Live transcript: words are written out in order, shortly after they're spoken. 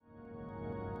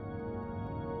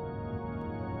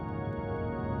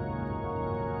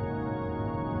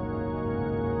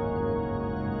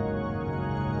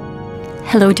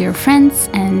Hello, dear friends,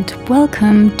 and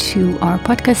welcome to our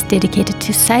podcast dedicated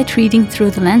to sight reading through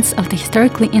the lens of the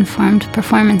historically informed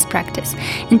performance practice.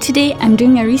 And today I'm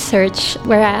doing a research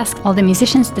where I ask all the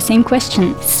musicians the same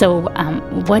question. So,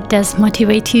 what does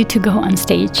motivate you to go on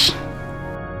stage?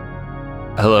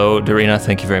 Hello, Darina.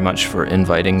 Thank you very much for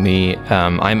inviting me.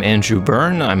 I'm Andrew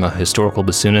Byrne. I'm a historical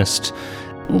bassoonist.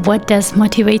 What does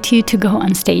motivate you to go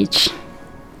on stage?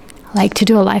 Like to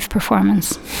do a live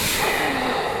performance?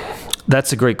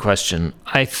 That's a great question.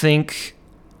 I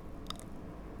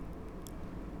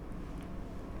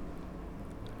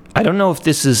don't know if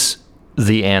this is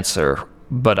the answer,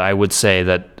 but I would say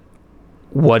that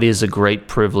what is a great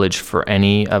privilege for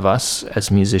any of us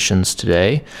as musicians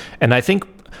today, and I think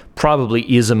probably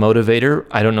is a motivator.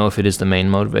 I don't know if it is the main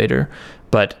motivator,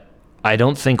 but I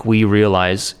don't think we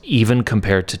realize, even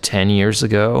compared to 10 years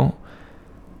ago,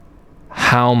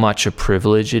 how much a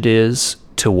privilege it is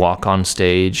to walk on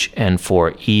stage and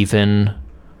for even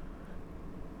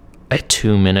a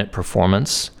 2-minute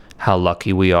performance, how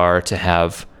lucky we are to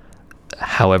have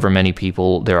however many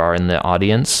people there are in the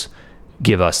audience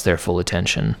give us their full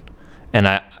attention.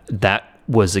 And that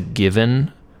was a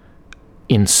given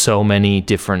in so many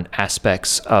different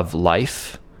aspects of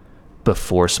life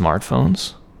before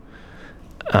smartphones.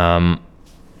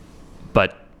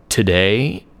 But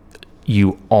today,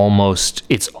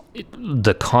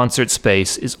 the concert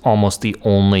space is almost the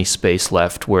only space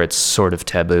left where it's sort of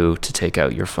taboo to take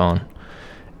out your phone.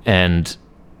 And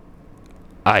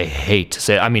I hate to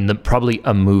say it, probably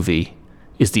a movie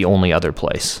is the only other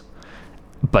place,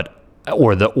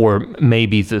 or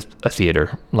maybe a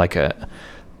theater,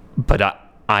 but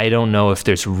I don't know if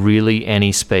there's really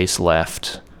any space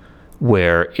left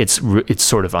where it's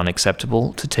sort of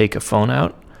unacceptable to take a phone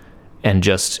out and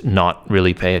just not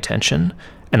really pay attention.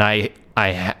 And I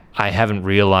haven't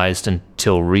realized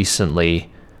until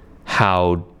recently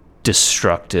how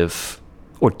disruptive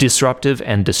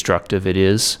and destructive it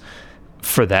is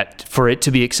for it to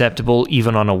be acceptable,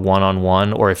 even on a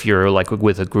one-on-one, or if you're like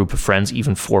with a group of friends,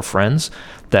 even 4 friends,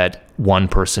 that one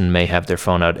person may have their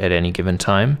phone out at any given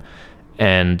time.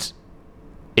 And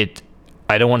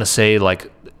I don't want to say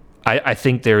I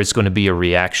think there is going to be a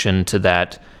reaction to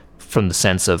that from the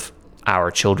sense of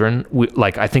our children.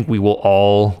 I think we will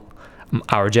all,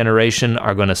 our generation,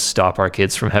 are going to stop our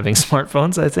kids from having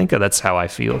smartphones. I think that's how I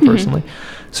feel personally.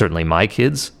 Certainly my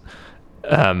kids.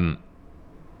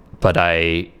 But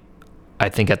I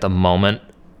think at the moment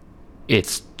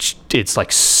it's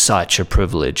like such a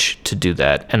privilege to do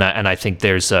that. And I think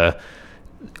there's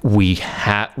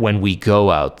when we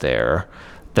go out there,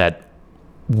 that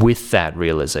with that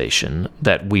realization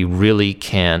that we really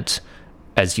can't,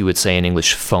 as you would say in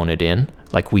English, phone it in.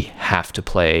 Like, we have to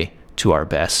play to our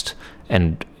best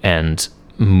and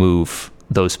move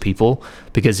those people,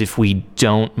 because if we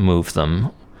don't move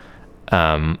them,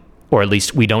 or at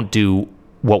least we don't do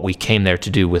what we came there to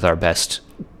do with our best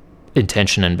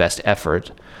intention and best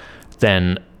effort,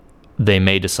 then they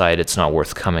may decide it's not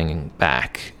worth coming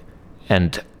back.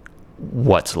 And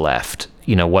what's left?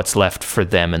 What's left for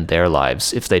them in their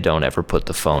lives if they don't ever put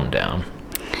the phone down?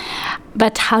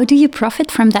 But how do you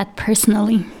profit from that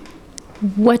personally?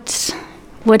 What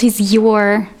is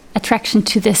your attraction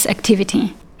to this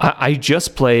activity? I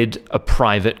just played a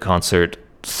private concert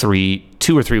 2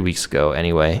 or 3 weeks ago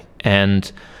anyway,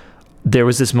 and there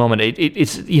was this moment.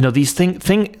 It's these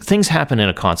things happen in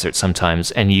a concert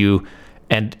sometimes,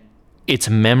 and it's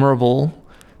memorable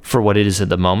for what it is at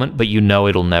the moment, but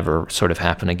it'll never sort of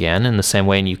happen again in the same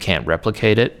way, and you can't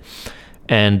replicate it.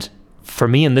 And for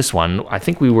me in this one, I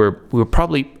think we were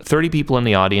probably 30 people in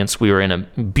the audience. We were in a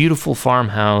beautiful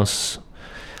farmhouse,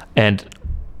 and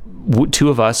 2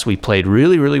 of us, we played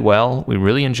really, really well. We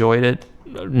really enjoyed it.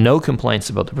 No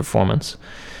complaints about the performance.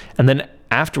 And then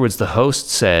afterwards, the host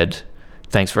said,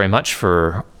 "Thanks very much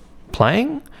for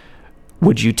playing.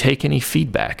 Would you take any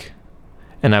feedback?"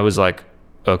 And I was like,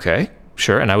 "Okay,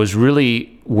 sure." And I was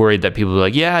really worried that people would be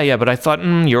like, yeah, but I thought,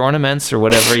 your ornaments or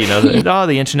whatever,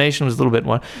 the intonation was a little bit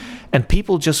more. And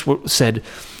people just said,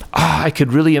 I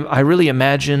really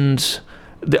imagined,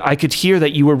 I could hear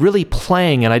that you were really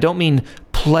playing, and I don't mean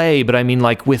play, but I mean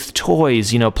like with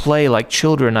toys, play like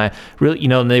children. I really,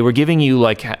 and they were giving you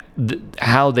like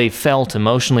how they felt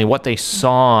emotionally, what they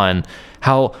saw, and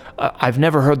how I've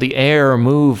never heard the air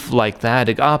move like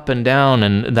that, up and down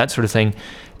and that sort of thing.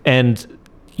 And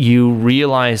you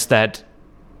realize that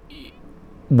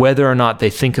whether or not they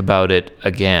think about it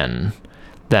again,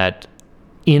 that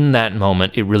in that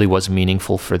moment it really was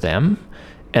meaningful for them,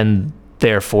 and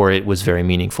therefore it was very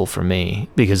meaningful for me,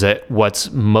 because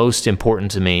what's most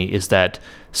important to me is that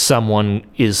someone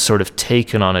is sort of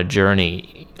taken on a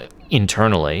journey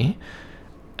internally.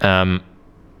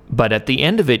 But at the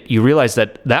end of it, you realize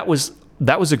that was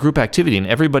a group activity, and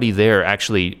everybody there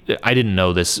actually, I didn't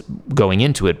know this going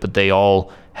into it, but they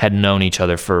all had known each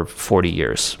other for 40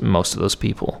 years, most of those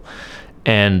people.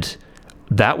 And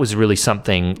that was really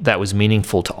something that was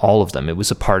meaningful to all of them. It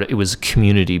was a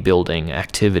community building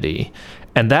activity.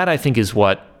 And that, I think, is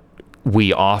what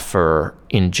we offer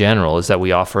in general, is that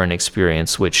we offer an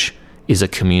experience which is a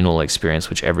communal experience,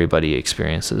 which everybody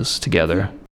experiences together.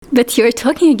 But you're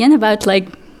talking again about like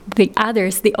the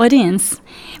others, the audience.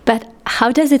 But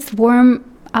how does it warm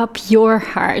up your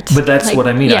heart? But that's like, what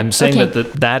I mean. Yeah, I'm saying okay.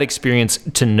 that experience,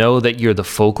 to know that you're the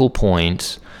focal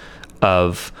point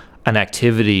of an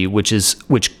activity which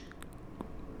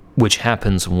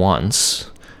happens once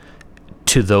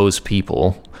to those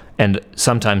people, and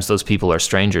sometimes those people are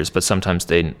strangers, but sometimes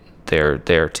they're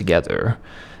there together,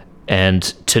 and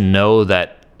to know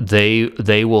that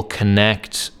they will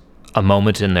connect a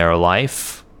moment in their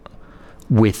life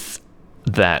with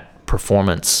that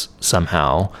performance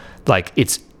somehow. Like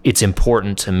it's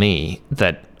important to me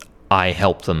that I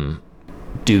help them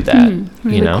do that,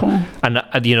 really cool. And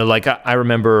like I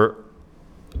remember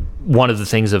one of the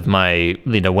things of my,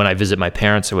 when I visit my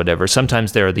parents or whatever,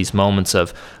 sometimes there are these moments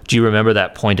of, do you remember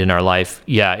that point in our life?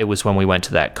 Yeah, it was when we went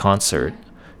to that concert.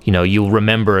 You'll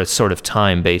remember a sort of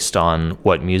time based on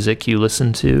what music you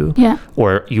listened to. Yeah.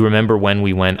 Or you remember when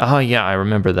we went, oh yeah, I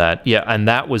remember that. Yeah, and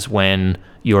that was when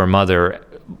your mother,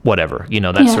 whatever,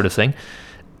 that sort of thing.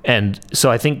 And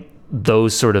so I think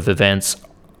those sort of events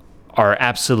are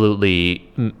absolutely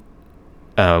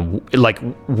like,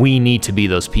 we need to be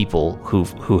those people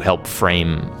who help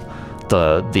frame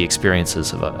the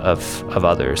experiences of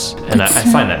others, and I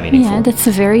find that meaningful. Yeah, that's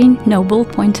a very noble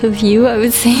point of view, I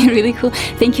would say. Really cool.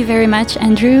 Thank you very much,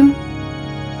 Andrew.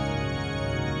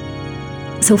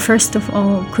 So first of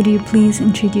all, could you please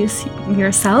introduce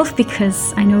yourself?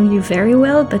 Because I know you very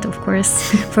well, but of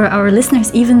course, for our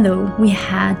listeners, even though we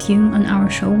had you on our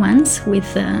show once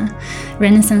with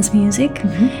Renaissance music,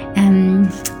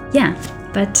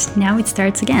 but now it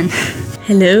starts again.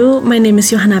 Hello, my name is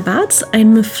Johanna Bartz.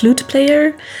 I'm a flute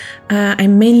player. I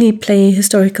mainly play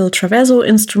historical traverso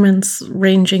instruments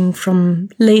ranging from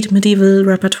late medieval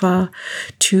repertoire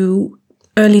to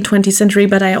early 20th century,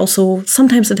 but I also,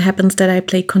 sometimes it happens that I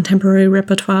play contemporary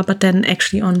repertoire, but then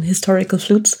actually on historical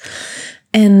flutes.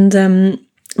 And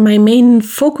my main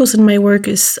focus in my work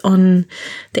is on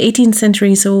the 18th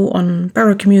century, so on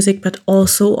Baroque music, but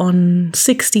also on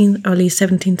 16th, early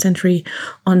 17th century,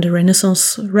 on the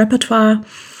Renaissance repertoire.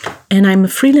 And I'm a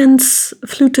freelance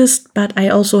flutist, but I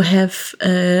also have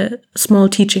a small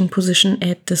teaching position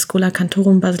at the Schola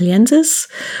Cantorum Basiliensis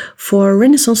for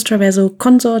Renaissance Traverso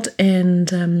Consort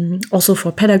and also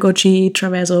for pedagogy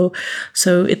Traverso.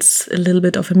 So it's a little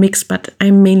bit of a mix, but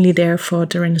I'm mainly there for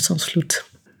the Renaissance flute.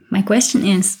 My question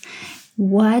is,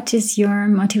 what is your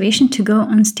motivation to go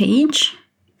on stage,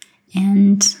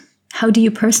 and how do you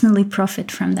personally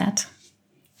profit from that?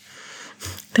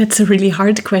 That's a really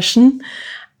hard question.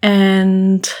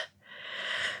 And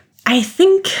I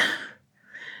think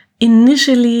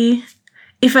initially,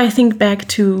 if I think back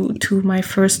to my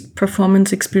first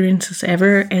performance experiences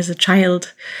ever as a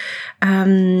child,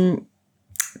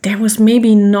 there was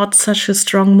maybe not such a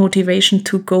strong motivation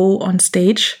to go on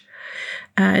stage.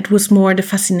 It was more the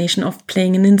fascination of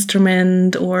playing an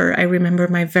instrument, or I remember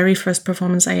my very first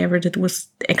performance I ever did was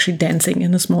actually dancing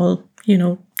in a small,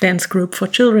 dance group for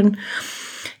children.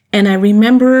 And I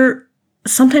remember,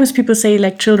 sometimes people say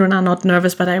like children are not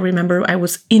nervous, but I remember I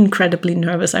was incredibly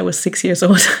nervous. I was 6 years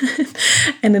old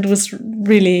and it was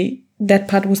really, that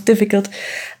part was difficult.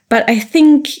 But I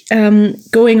think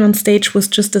going on stage was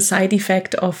just a side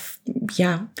effect of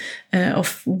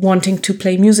wanting to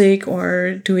play music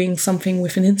or doing something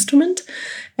with an instrument.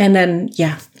 And then,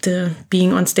 the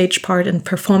being on stage part and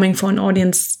performing for an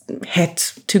audience had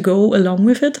to go along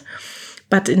with it.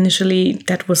 But initially,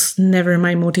 that was never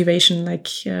my motivation,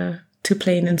 to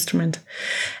play an instrument.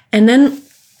 And then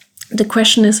the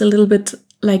question is a little bit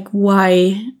like,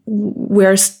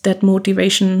 where's that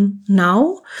motivation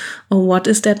now? Or what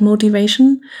is that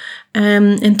motivation?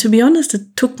 And to be honest,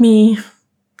 it took me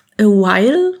a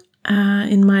while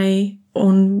in my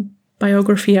own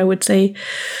biography, I would say,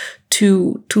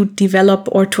 to develop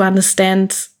or to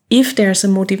understand if there's a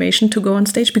motivation to go on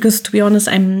stage. Because to be honest,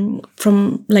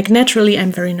 naturally,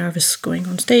 I'm very nervous going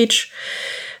on stage.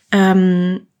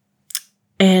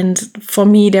 And for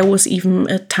me, there was even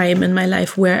a time in my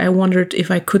life where I wondered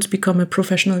if I could become a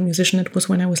professional musician. It was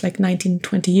when I was 19,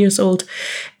 20 years old.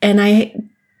 And I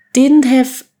didn't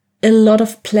have a lot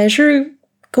of pleasure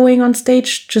going on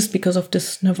stage just because of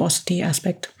this nervosity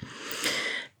aspect.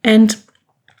 And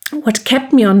what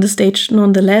kept me on the stage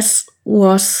nonetheless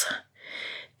was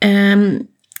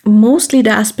mostly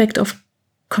the aspect of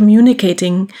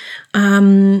communicating.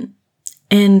 And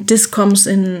this comes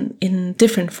in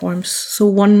different forms. So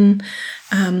one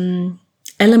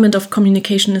element of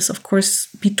communication is, of course,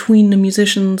 between the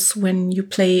musicians when you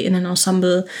play in an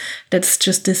ensemble. That's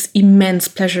just this immense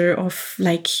pleasure of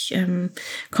like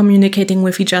communicating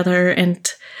with each other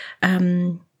and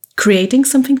creating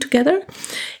something together.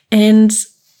 And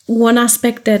one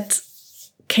aspect that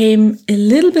came a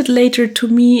little bit later to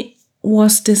me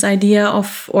was this idea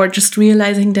of, or just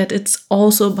realizing that it's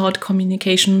also about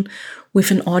communication with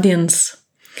an audience.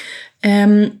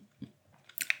 In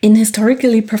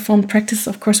historically performed practice,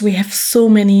 of course, we have so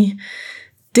many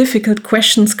difficult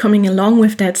questions coming along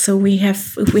with that. So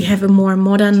if we have a more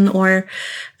modern or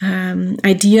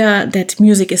idea that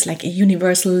music is like a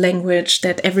universal language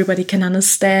that everybody can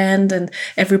understand and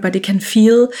everybody can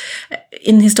feel.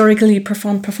 In historically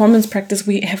performed performance practice,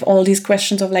 we have all these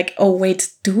questions of like, oh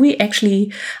wait, do we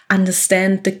actually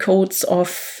understand the codes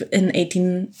of an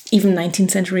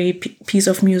 19th century piece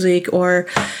of music, or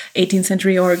 18th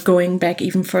century, or going back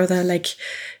even further? Like,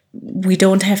 we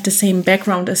don't have the same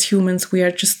background as humans. We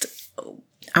are just,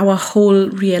 our whole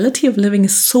reality of living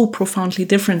is so profoundly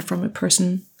different from a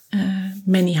person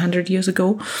many hundred years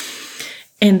ago.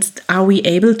 And are we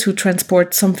able to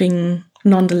transport something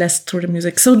nonetheless through the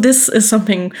music? So this is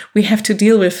something we have to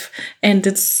deal with, and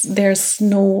there's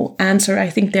no answer. I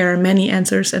think there are many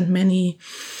answers and many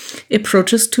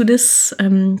approaches to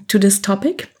this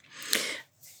topic,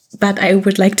 but I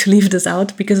would like to leave this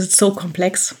out because it's so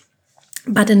complex.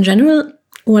 But in general,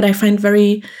 what I find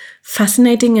very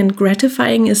fascinating and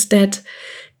gratifying is that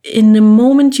in the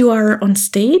moment you are on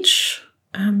stage,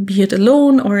 be it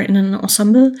alone or in an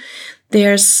ensemble,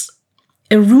 there's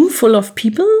a room full of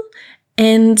people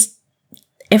and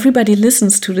everybody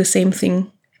listens to the same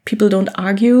thing. People don't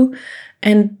argue.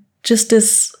 And just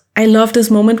this, I love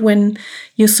this moment when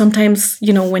you sometimes,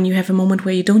 when you have a moment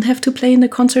where you don't have to play in the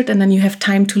concert and then you have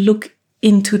time to look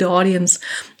into the audience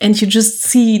and you just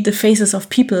see the faces of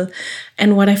people.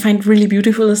 And what I find really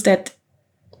beautiful is that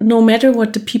no matter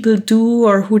what the people do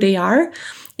or who they are,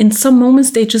 in some moments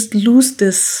they just lose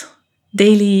this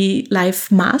daily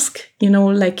life mask,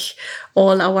 like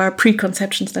all our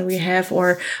preconceptions that we have,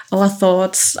 or our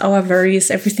thoughts, our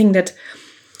worries, everything that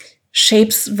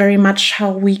shapes very much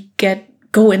how we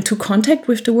go into contact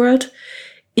with the world.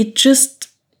 It just,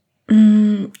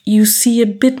 you see a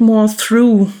bit more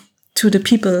through to the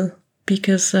people,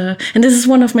 because, and this is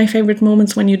one of my favorite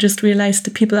moments, when you just realize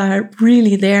the people are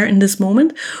really there in this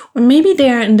moment, or maybe they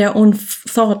are in their own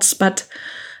thoughts, but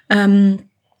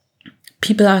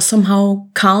people are somehow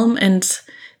calm and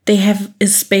they have a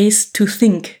space to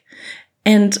think.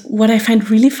 And what I find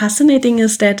really fascinating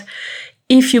is that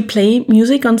if you play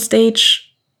music on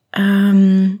stage,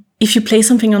 if you play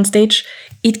something on stage,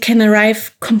 it can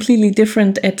arrive completely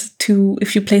different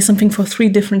if you play something for 3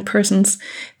 different persons.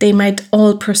 They might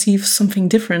all perceive something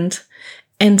different,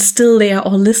 and still they are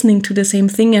all listening to the same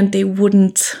thing, and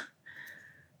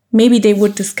maybe they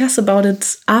would discuss about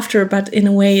it after, but in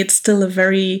a way it's still a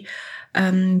very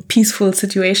peaceful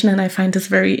situation. And I find this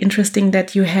very interesting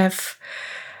that you have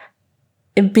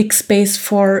a big space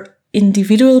for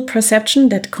individual perception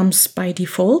that comes by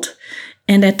default,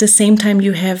 and at the same time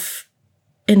you have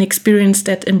an experience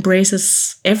that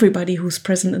embraces everybody who's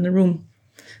present in the room,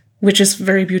 which is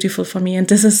very beautiful for me. And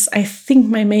this is, I think,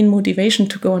 my main motivation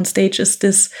to go on stage, is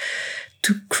this,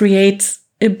 to create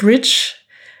a bridge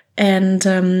and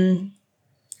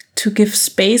to give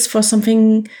space for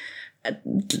something,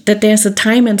 that there's a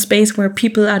time and space where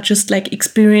people are just like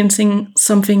experiencing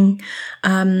something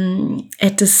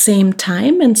at the same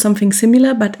time, and something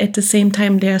similar, but at the same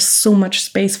time there's so much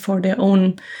space for their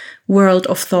own world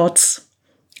of thoughts.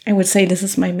 I would say this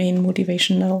is my main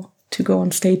motivation now to go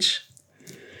on stage.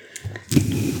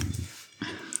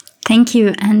 Thank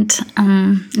you. And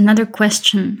another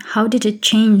question: how did it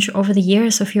change over the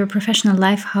years of your professional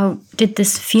life? How did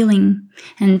this feeling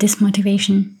and this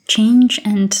motivation change?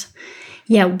 And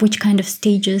which kind of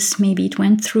stages maybe it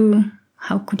went through?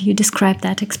 How could you describe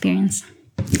that experience?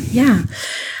 Yeah,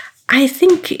 I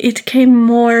think it came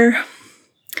more,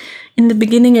 in the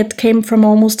beginning it came from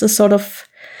almost a sort of,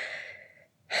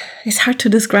 it's hard to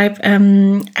describe.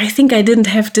 I think I didn't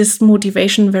have this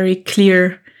motivation very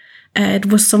clear. It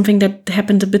was something that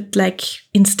happened a bit like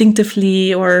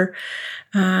instinctively or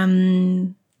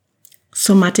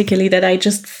somatically, that I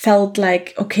just felt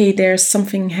like, okay, there's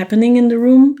something happening in the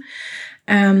room.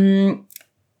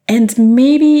 And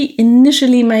maybe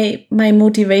initially my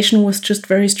motivation was just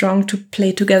very strong to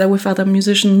play together with other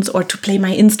musicians or to play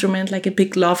my instrument, like a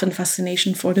big love and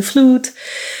fascination for the flute,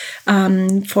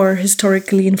 for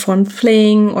historically informed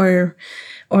playing, or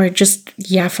just,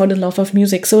 for the love of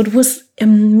music. So it was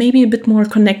maybe a bit more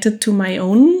connected to my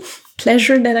own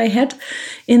pleasure that I had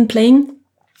in playing.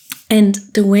 And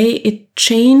the way it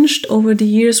changed over the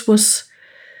years was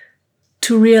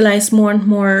to realize more and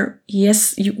more,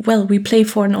 we play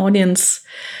for an audience.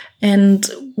 And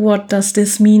what does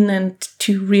this mean? And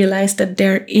to realize that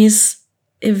there is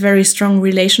a very strong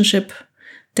relationship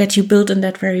that you build in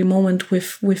that very moment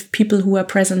with people who are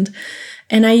present.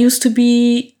 And I used to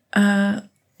be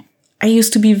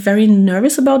very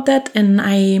nervous about that. And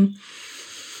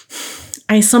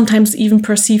I sometimes even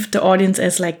perceived the audience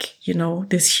as like,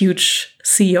 this huge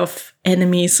sea of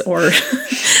enemies, or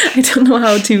I don't know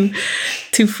how to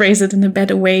phrase it in a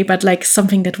better way, but like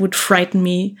something that would frighten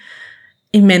me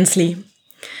immensely.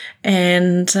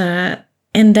 And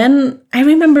then I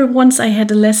remember once I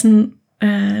had a lesson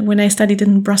when I studied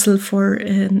in Brussels for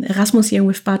an Erasmus year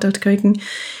with Bartolt Keuken.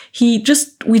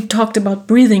 We talked about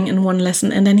breathing in one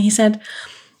lesson, and then he said,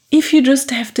 if you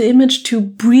just have the image to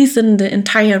breathe in the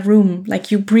entire room,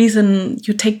 like you breathe in,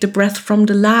 you take the breath from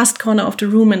the last corner of the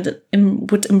room and it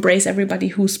would embrace everybody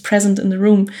who's present in the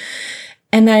room.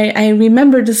 And I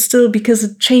remember this still because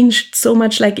it changed so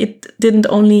much. Like it didn't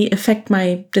only affect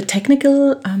the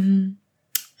technical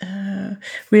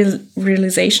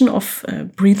realization of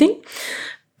breathing,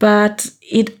 but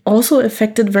it also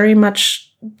affected very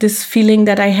much this feeling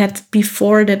that I had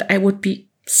before, that I would be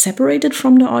separated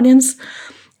from the audience.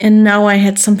 And now I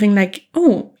had something like,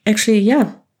 oh, actually,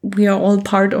 we are all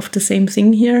part of the same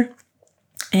thing here.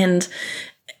 And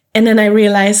then I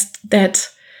realized that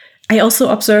I also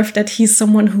observed that he's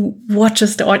someone who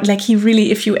watches the audience. Like he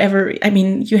really,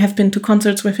 you have been to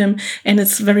concerts with him, and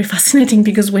it's very fascinating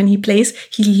because when he plays,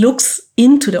 he looks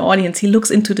into the audience. He looks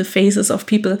into the faces of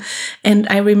people. And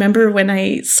I remember when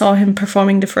I saw him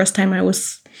performing the first time, I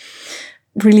was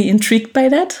really intrigued by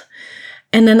that.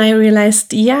 And then I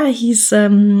realized, he's,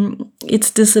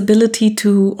 it's this ability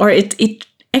to, or it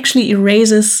actually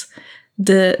erases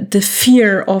the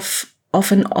fear of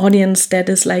an audience that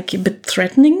is like a bit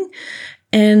threatening.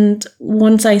 And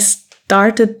once I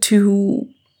started to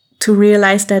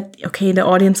realize that, okay, the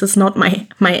audience is not my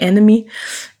enemy.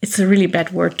 It's a really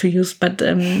bad word to use, but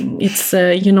it's,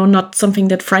 not something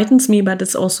that frightens me, but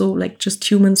it's also like just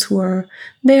humans who are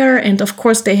there. And of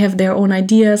course they have their own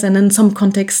ideas. And in some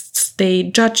contexts they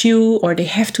judge you, or they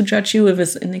have to judge you if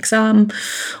it's an exam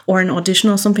or an audition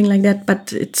or something like that.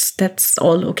 But that's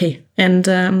all okay. And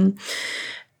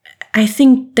I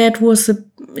think that was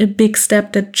a big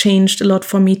step that changed a lot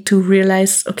for me to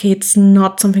realize, okay, it's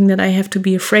not something that I have to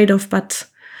be afraid of, but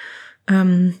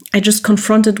I just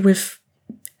confronted with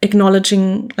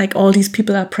acknowledging like all these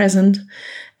people are present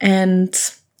and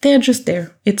they're just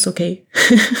there. It's okay.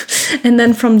 And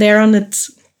then from there on,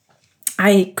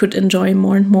 I could enjoy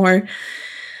more and more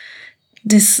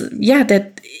this,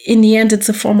 that in the end, it's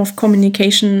a form of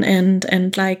communication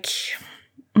and like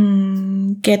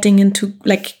getting into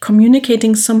like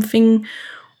communicating something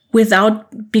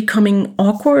without becoming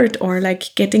awkward or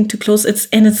like getting too close.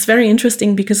 It's very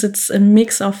interesting because it's a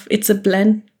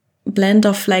blend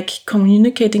of like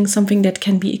communicating something that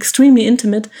can be extremely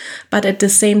intimate, but at the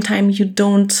same time you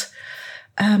don't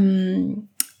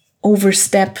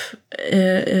overstep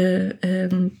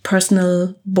a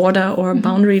personal border or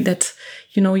boundary, that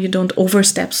you don't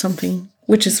overstep something,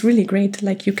 which is really great.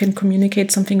 Like you can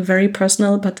communicate something very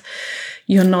personal, but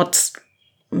you're not,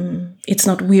 it's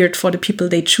not weird for the people.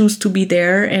 They choose to be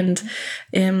there. And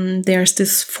there's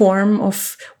this form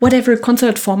of whatever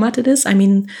concert format it is. I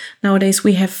mean, nowadays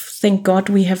thank God,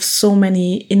 we have so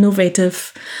many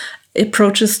innovative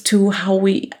approaches to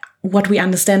what we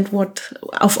understand,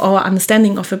 of our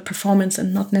understanding of a performance,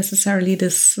 and not necessarily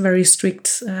this very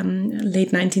strict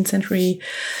late 19th century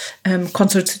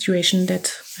concert situation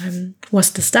that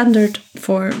was the standard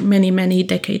for many, many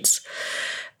decades.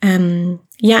 And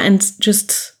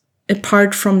just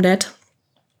apart from that,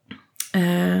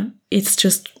 it's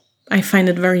just, I find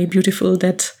it very beautiful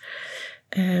that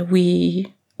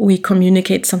we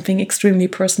communicate something extremely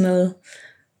personal,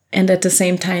 and at the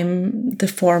same time, the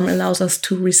form allows us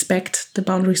to respect the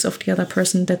boundaries of the other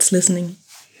person that's listening.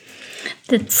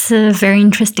 That's a very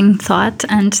interesting thought,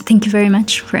 and thank you very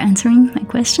much for answering my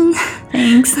question.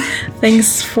 Thanks.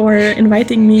 Thanks for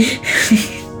inviting me.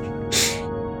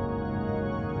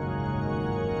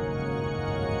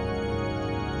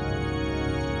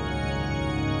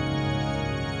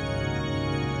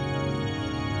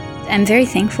 I'm very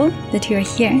thankful that you're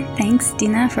here. Thanks,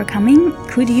 Dina, for coming.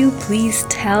 Could you please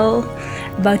tell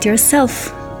about yourself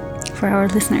for our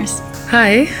listeners?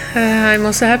 Hi, I'm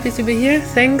also happy to be here.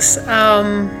 Thanks.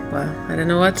 Well, I don't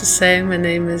know what to say. My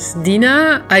name is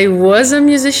Dina. I was a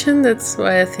musician, that's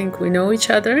why I think we know each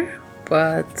other.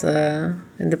 But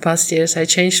in the past years, I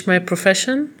changed my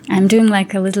profession. I'm doing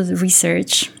like a little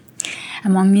research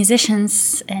among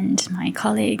musicians and my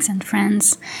colleagues and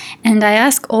friends. And I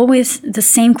ask always the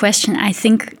same question. I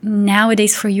think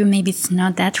nowadays for you, maybe it's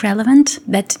not that relevant,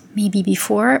 but maybe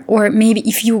before, or maybe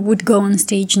if you would go on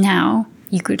stage now,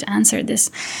 you could answer this.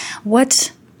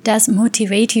 What does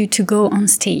motivate you to go on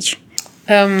stage?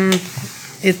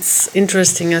 It's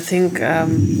interesting. I think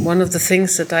one of the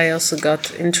things that I also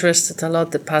got interested a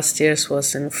lot the past years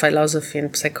was in philosophy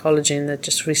and psychology, and that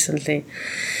just recently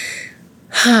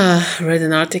read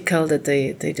an article that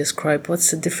they describe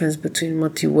what's the difference between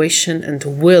motivation and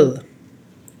will,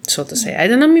 so to say. I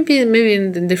don't know, maybe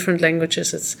in different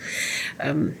languages it's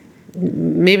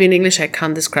maybe in English I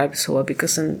can't describe it so well,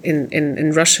 because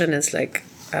in Russian it's like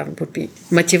would be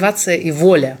мотивация и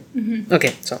воля.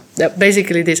 Okay, so that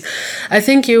basically this. I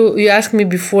think you asked me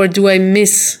before, do I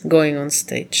miss going on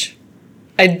stage?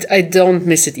 I don't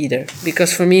miss it either,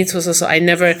 because for me it was also, I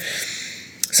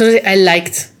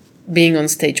liked being on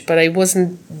stage, but I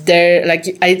wasn't there.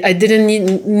 Like I didn't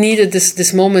needed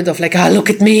this moment of like, look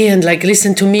at me and like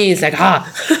listen to me. It's like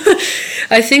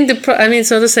I think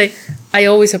so to say, I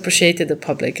always appreciated the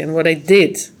public, and what I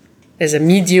did as a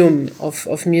medium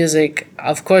of music,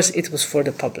 of course, it was for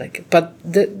the public. But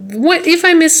if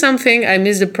I miss something, I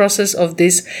miss the process of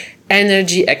this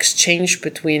energy exchange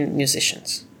between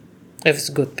musicians. If it's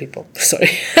good people, sorry.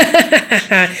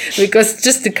 Because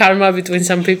just the karma between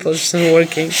some people is not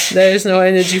working. There is no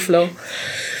energy flow.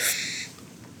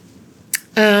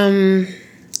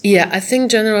 I think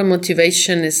general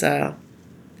motivation is a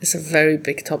very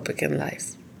big topic in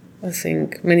life. I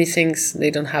think many things,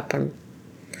 they don't happen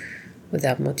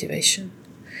without motivation.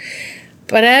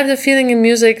 But I have the feeling in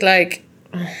music, like,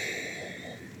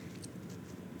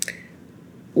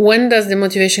 when does the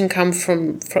motivation comes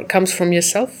from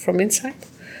yourself, from inside?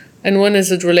 And when is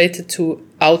it related to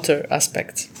outer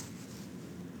aspects?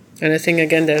 And I think,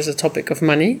 again, there's a topic of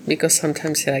money, because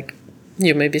sometimes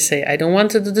you maybe say, I don't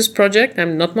want to do this project,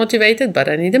 I'm not motivated, but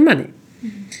I need the money.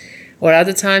 Mm-hmm. Or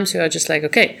other times you are just like,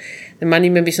 okay, the money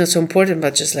maybe is not so important,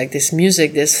 but just like this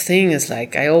music, this thing is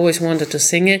like, I always wanted to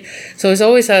sing it. So it's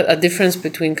always a difference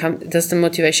between, does the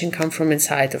motivation come from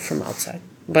inside or from outside?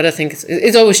 But I think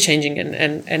it's always changing,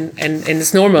 and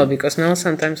it's normal, because now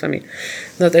sometimes,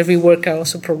 not every worker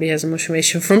also probably has a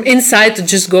motivation from inside to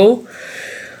just go,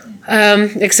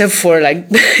 except for like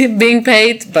being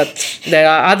paid. But there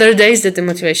are other days that the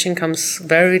motivation comes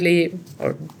very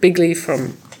or bigly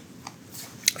from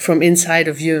inside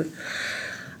of you.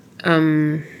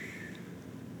 For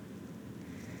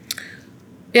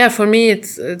me,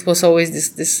 it was always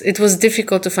this. It was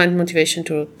difficult to find motivation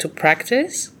to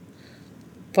practice,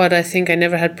 but I think I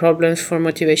never had problems for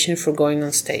motivation for going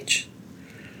on stage,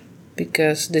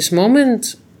 because this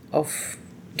moment of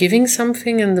giving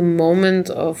something and the moment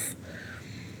of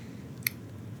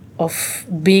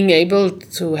being able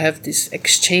to have this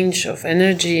exchange of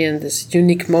energy and this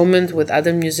unique moment with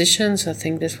other musicians, I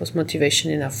think this was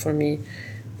motivation enough for me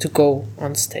to go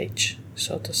on stage,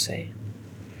 so to say,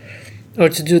 or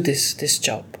to do this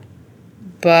job.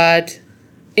 But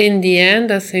in the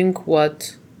end, I think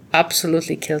what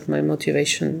absolutely killed my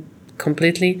motivation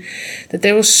completely, that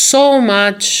there was so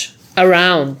much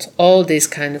around all this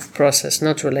kind of process,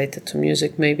 not related to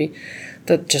music maybe,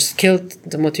 that just killed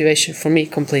the motivation for me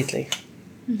completely.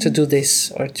 Mm-hmm. To do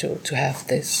this, or to have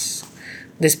this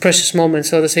precious moment.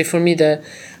 So to say, for me, the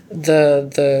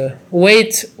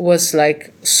weight was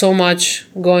like so much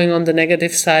going on the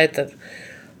negative side, that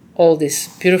all these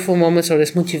beautiful moments, or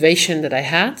this motivation that I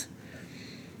had,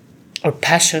 or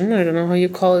passion, I don't know how you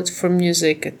call it, for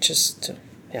music, it just,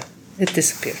 it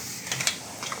disappeared.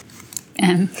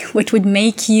 What would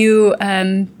make you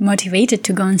motivated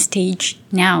to go on stage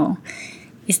now?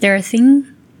 Is there a thing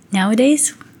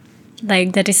nowadays,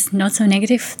 like, that is not so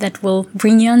negative, that will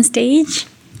bring you on stage?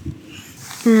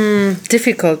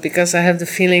 Difficult, because I have the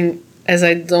feeling, as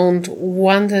I don't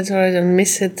want it or I don't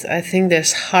miss it, I think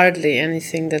there's hardly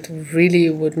anything that really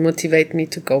would motivate me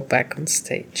to go back on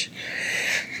stage.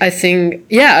 I think,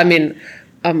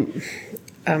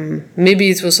 maybe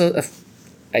it was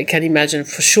I can imagine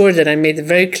for sure that I made it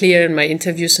very clear in my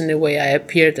interviews and the way I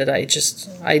appeared that I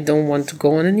don't want to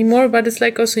go on anymore. But it's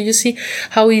like, also, you see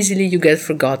how easily you get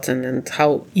forgotten and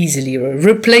how easily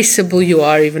replaceable you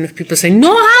are, even if people say, no,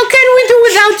 how can we do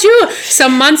without you.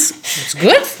 Some months, it's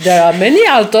good. There are many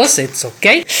altos. It's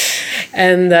okay.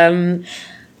 And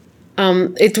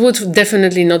it would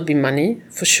definitely not be money,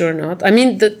 for sure not. I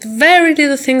mean, the very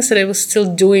little things that I was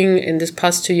still doing in this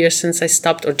past 2 years since I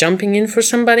stopped, or jumping in for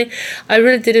somebody, I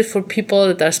really did it for people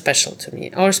that are special to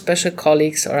me, or special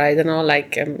colleagues, or I don't know,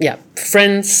 like,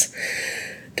 friends,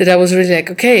 that I was really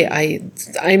like, okay,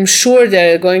 I'm sure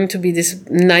there are going to be this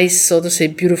nice, so to say,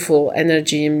 beautiful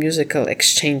energy and musical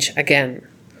exchange again.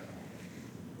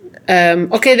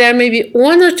 Okay, there may be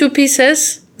one or two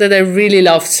pieces that I really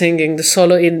loved singing the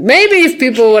solo in. Maybe if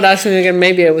people would ask me again,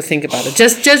 maybe I would think about it.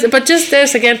 Just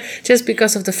there's again, just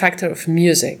because of the factor of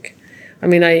music. I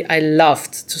mean, I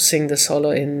loved to sing the solo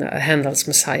in Handel's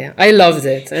Messiah. I loved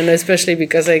it, and especially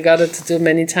because I got it to do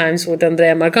many times with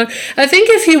Andrea Marcon. I think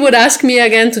if he would ask me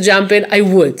again to jump in, I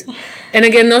would. And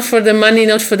again, not for the money,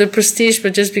 not for the prestige,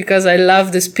 but just because I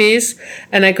love this piece,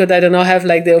 and I could, I don't know, have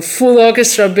like the full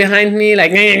orchestra behind me,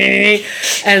 like,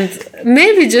 and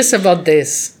maybe just about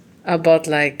this, about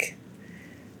like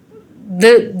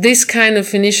this kind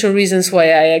of initial reasons why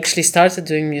I actually started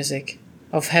doing music,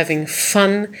 of having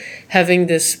fun, having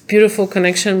this beautiful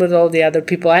connection with all the other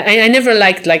people. I never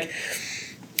liked like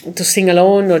to sing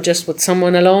alone or just with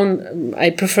someone alone.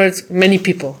 I preferred many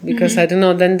people because I don't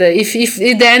know, then if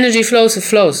the energy flows, it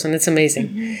flows, and it's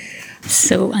amazing.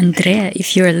 So Andrea,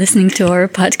 if you're listening to our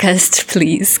podcast,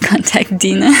 please contact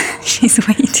Dina. She's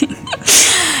waiting.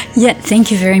 Yeah,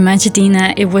 thank you very much,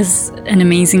 Dina. It was an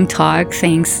amazing talk.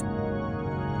 Thanks.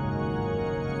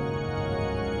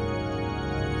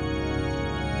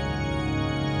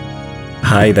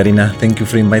 Hi, Darina. Thank you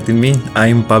for inviting me.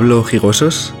 I'm Pablo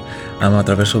Gigosos. I'm a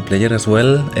Traverso player as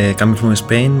well, coming from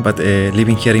Spain, but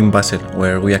living here in Basel,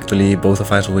 where we actually, both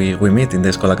of us, we meet in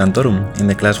the Schola Cantorum, in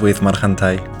the class with Marjan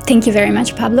Tai. Thank you very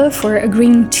much, Pablo, for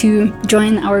agreeing to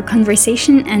join our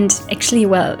conversation. And actually,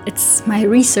 well, it's my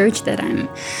research that I'm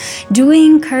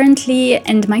doing currently.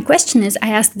 And my question is, I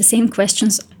ask the same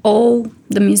questions all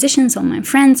the musicians, all my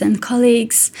friends and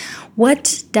colleagues.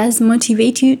 What does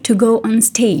motivate you to go on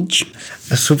stage?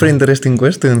 A super interesting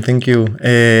question. Thank you,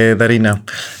 Darina.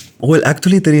 Well,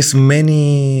 actually, there is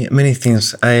many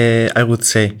things I would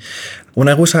say. When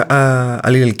I was a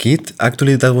little kid,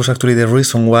 actually, that was actually the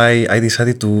reason why I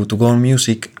decided to go on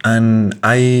music. And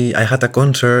I had a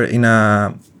concert in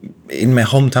my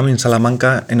hometown in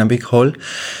Salamanca in a big hall.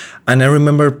 And I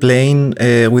remember playing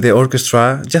with the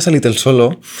orchestra, just a little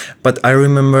solo. But I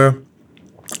remember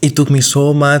it took me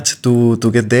so much to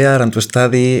get there and to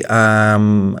study.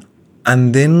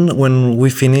 And then when we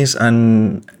finished,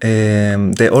 and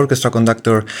the orchestra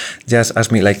conductor just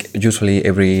asked me, like usually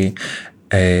every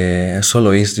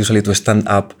soloist, usually to stand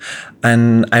up.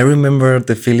 And I remember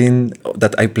the feeling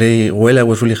that I play well. I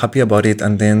was really happy about it.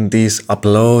 And then this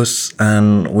applause,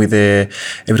 and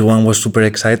everyone was super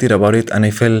excited about it. And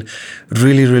I felt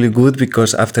really, really good,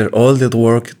 because after all the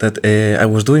work that I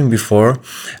was doing before,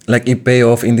 like it paid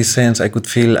off in this sense. I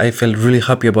felt really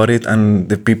happy about it, and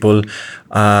the people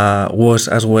was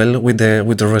as well with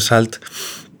the result.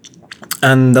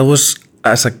 And that was,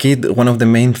 as a kid, one of the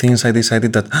main things I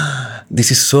decided that this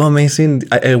is so amazing.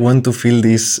 I want to feel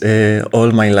this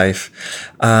all my life.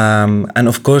 And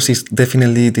of course, this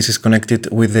is connected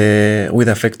with the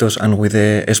affectos and with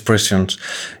the expressions.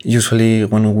 Usually,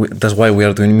 that's why we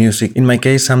are doing music. In my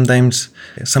case, sometimes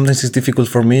it's difficult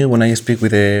for me when I speak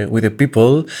with the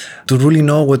people to really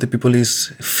know what the people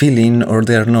is feeling or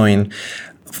they are knowing.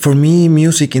 For me,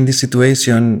 music in this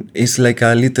situation is like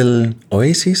a little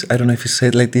oasis. I don't know if it's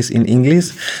said like this in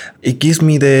English. It gives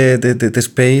me the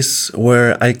space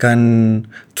where I can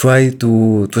try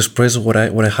to express what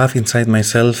I have inside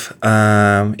myself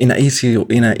in a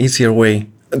easier way.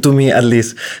 To me, at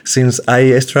least, since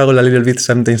I struggle a little bit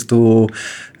sometimes to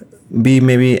be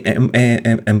maybe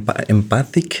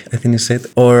empathic, I think it's said,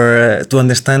 or to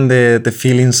understand the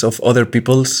feelings of other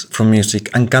people's from music.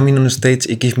 And coming on stage,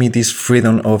 it gives me this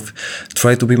freedom of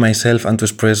try to be myself and to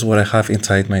express what I have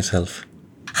inside myself.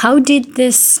 How did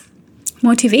this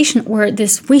motivation or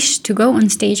this wish to go on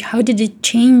stage, how did it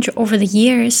change over the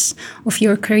years of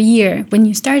your career when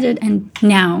you started and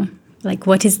now? Like,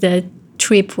 what is the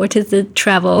trip? What is the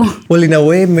travel? Well, in a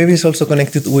way, maybe it's also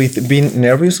connected with being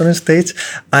nervous on stage.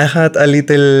 I had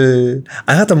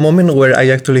a moment where I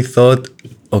actually thought,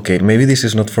 okay, maybe this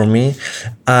is not for me.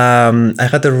 I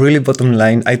had a really bottom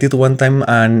line. I did one time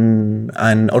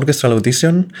an orchestral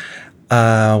audition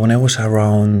when I was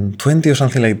around 20 or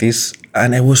something like this,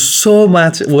 and I was so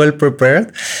much well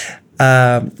prepared.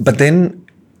 But then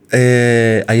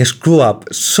I screw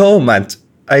up so much.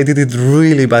 I did it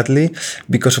really badly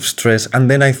because of stress. And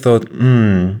then I thought,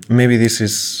 maybe this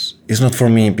is not for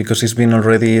me because it's been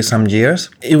already some years.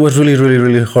 It was really, really,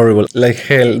 really horrible. Like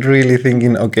hell, really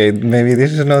thinking, okay, maybe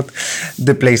this is not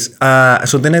the place.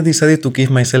 So then I decided to give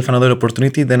myself another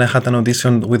opportunity. Then I had an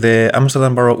audition with the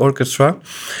Amsterdam Baroque Orchestra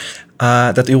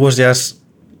that it was just,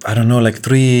 I don't know, like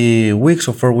 3 weeks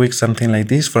or 4 weeks, something like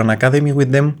this, for an academy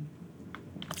with them.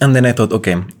 And then I thought,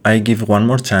 okay, I give one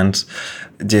more chance.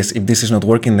 Yes, if this is not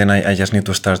working, then I just need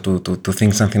to start to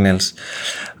think something else.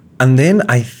 And then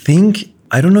I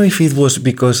don't know if it was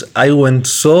because I went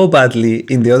so badly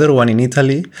in the other one in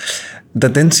Italy,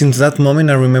 that then since that moment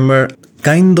I remember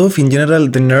kind of in general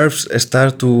the nerves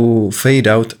start to fade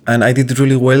out, and I did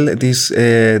really well this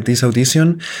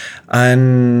audition.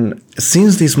 And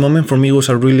since this moment for me was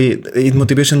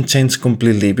motivation changed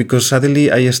completely, because suddenly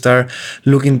I start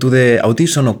looking to the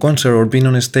audition or concert or being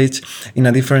on a stage in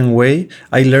a different way.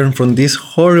 I learned from this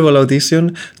horrible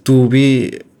audition to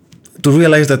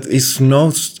realize that it's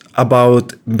not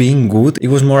about being good. It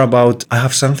was more about, I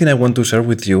have something I want to share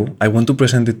with you. I want to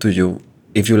present it to you.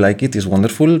 If you like it, it's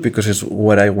wonderful because it's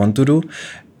what I want to do.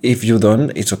 If you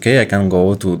don't, it's okay. I can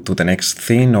go to the next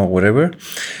thing or whatever.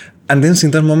 And then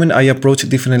since that moment, I approached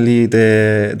differently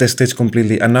the stage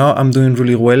completely. And now I'm doing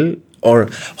really well. Or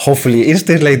hopefully it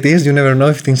stays like this. You never know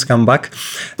if things come back.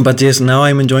 But yes, now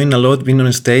I'm enjoying a lot being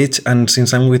on stage. And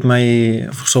since I'm with my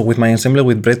ensemble,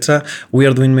 with Breccia, we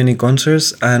are doing many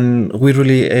concerts. And we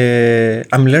really,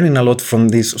 I'm learning a lot from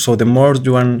this. So the more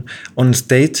you are on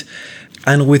stage,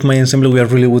 and with my ensemble, we are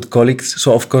really good colleagues.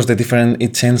 So of course,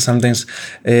 it changes sometimes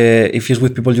if it's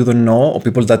with people you don't know or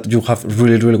people that you have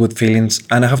really, really good feelings.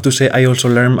 And I have to say, I also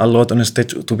learn a lot on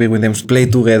stage to be with them, play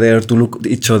together, to look at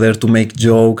each other, to make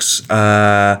jokes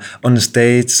on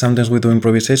stage. Sometimes we do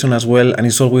improvisation as well. And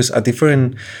it's always a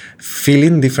different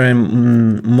feeling,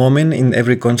 different moment in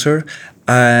every concert.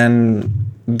 And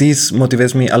this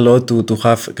motivates me a lot to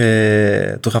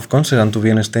have concert and to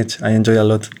be on stage. I enjoy a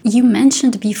lot. You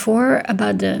mentioned before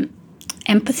about the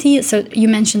empathy. So you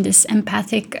mentioned this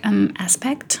empathic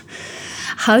aspect.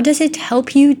 How does it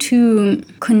help you to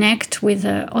connect with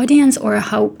the audience, or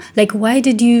why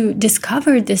did you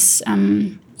discover this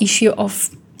issue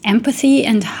of empathy,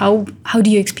 and how do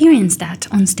you experience that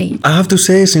on stage? I have to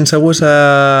say, since I was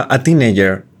a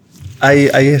teenager,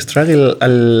 I struggle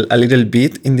a little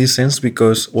bit in this sense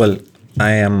because, well,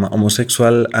 I am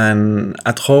homosexual, and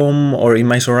at home or in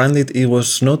my surroundings, it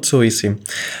was not so easy.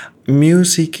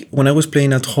 Music, when I was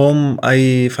playing at home,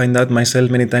 I find out myself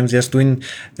many times just doing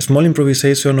small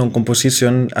improvisation on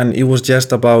composition, and it was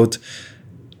just about,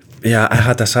 I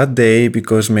had a sad day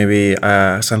because maybe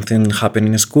something happened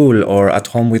in school or at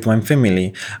home with my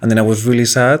family, and then I was really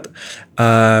sad.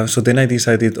 So then I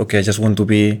decided, okay, I just want to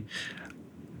be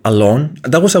alone.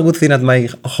 That was a good thing at my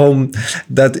home,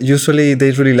 that usually they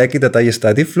really like it that I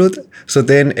study flute. So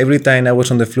then every time I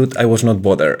was on the flute, I was not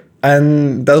bothered.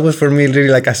 And that was for me really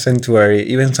like a sanctuary.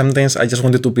 Even sometimes I just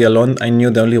wanted to be alone. I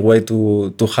knew the only way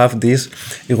to have this,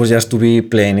 it was just to be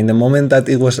playing. In the moment that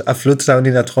it was a flute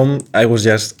sounding at home, I was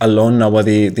just alone.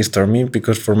 Nobody disturbed me,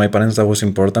 because for my parents that was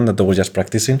important, that I was just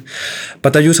practicing.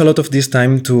 But I use a lot of this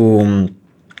time to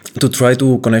try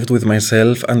to connect with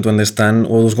myself and to understand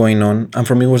what was going on. And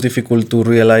for me, it was difficult to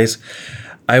realize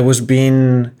I was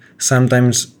being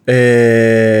sometimes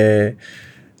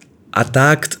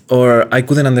attacked, or I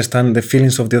couldn't understand the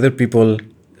feelings of the other people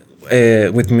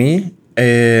with me.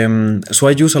 So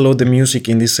I use a lot the music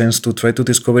in this sense to try to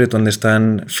discover it, to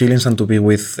understand feelings, and to be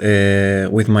with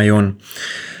my own.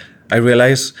 I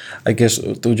realize, I guess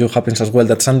to you happens as well,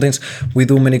 that sometimes we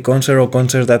do many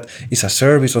concerts that is a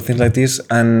service or things like this,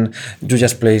 and you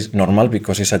just play normal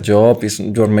because it's a job.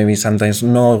 You're maybe sometimes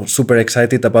not super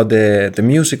excited about the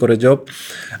music or the job,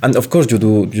 and of course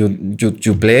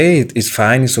you play. It's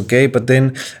fine, it's okay. But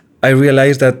then I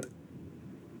realize that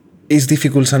it's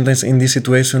difficult sometimes in this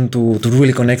situation to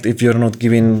really connect if you're not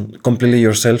giving completely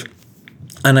yourself.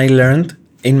 And I learned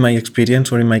in my experience,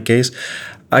 or in my case,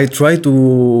 I try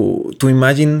to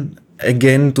imagine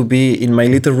again to be in my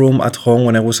little room at home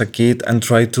when I was a kid, and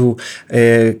try to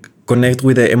connect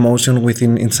with the emotion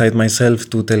inside myself,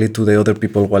 to tell it to the other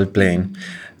people while playing.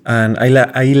 And I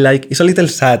like it's a little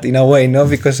sad in a way, no?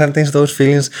 Because sometimes those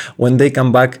feelings, when they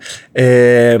come back,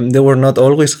 they were not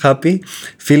always happy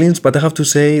feelings. But I have to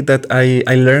say that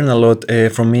I learn a lot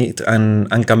from it,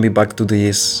 and can be back to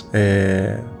this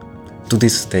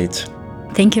stage.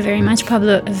 Thank you very much,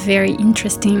 Pablo. A very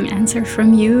interesting answer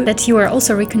from you, that you are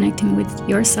also reconnecting with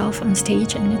yourself on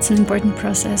stage, and it's an important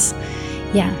process.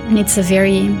 Yeah, and it's a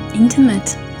very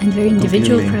intimate and very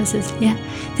individual Completely. process. Yeah.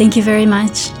 Thank you very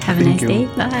much. Have a nice day.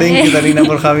 Bye. Thank you, Darina,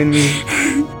 for having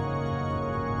me.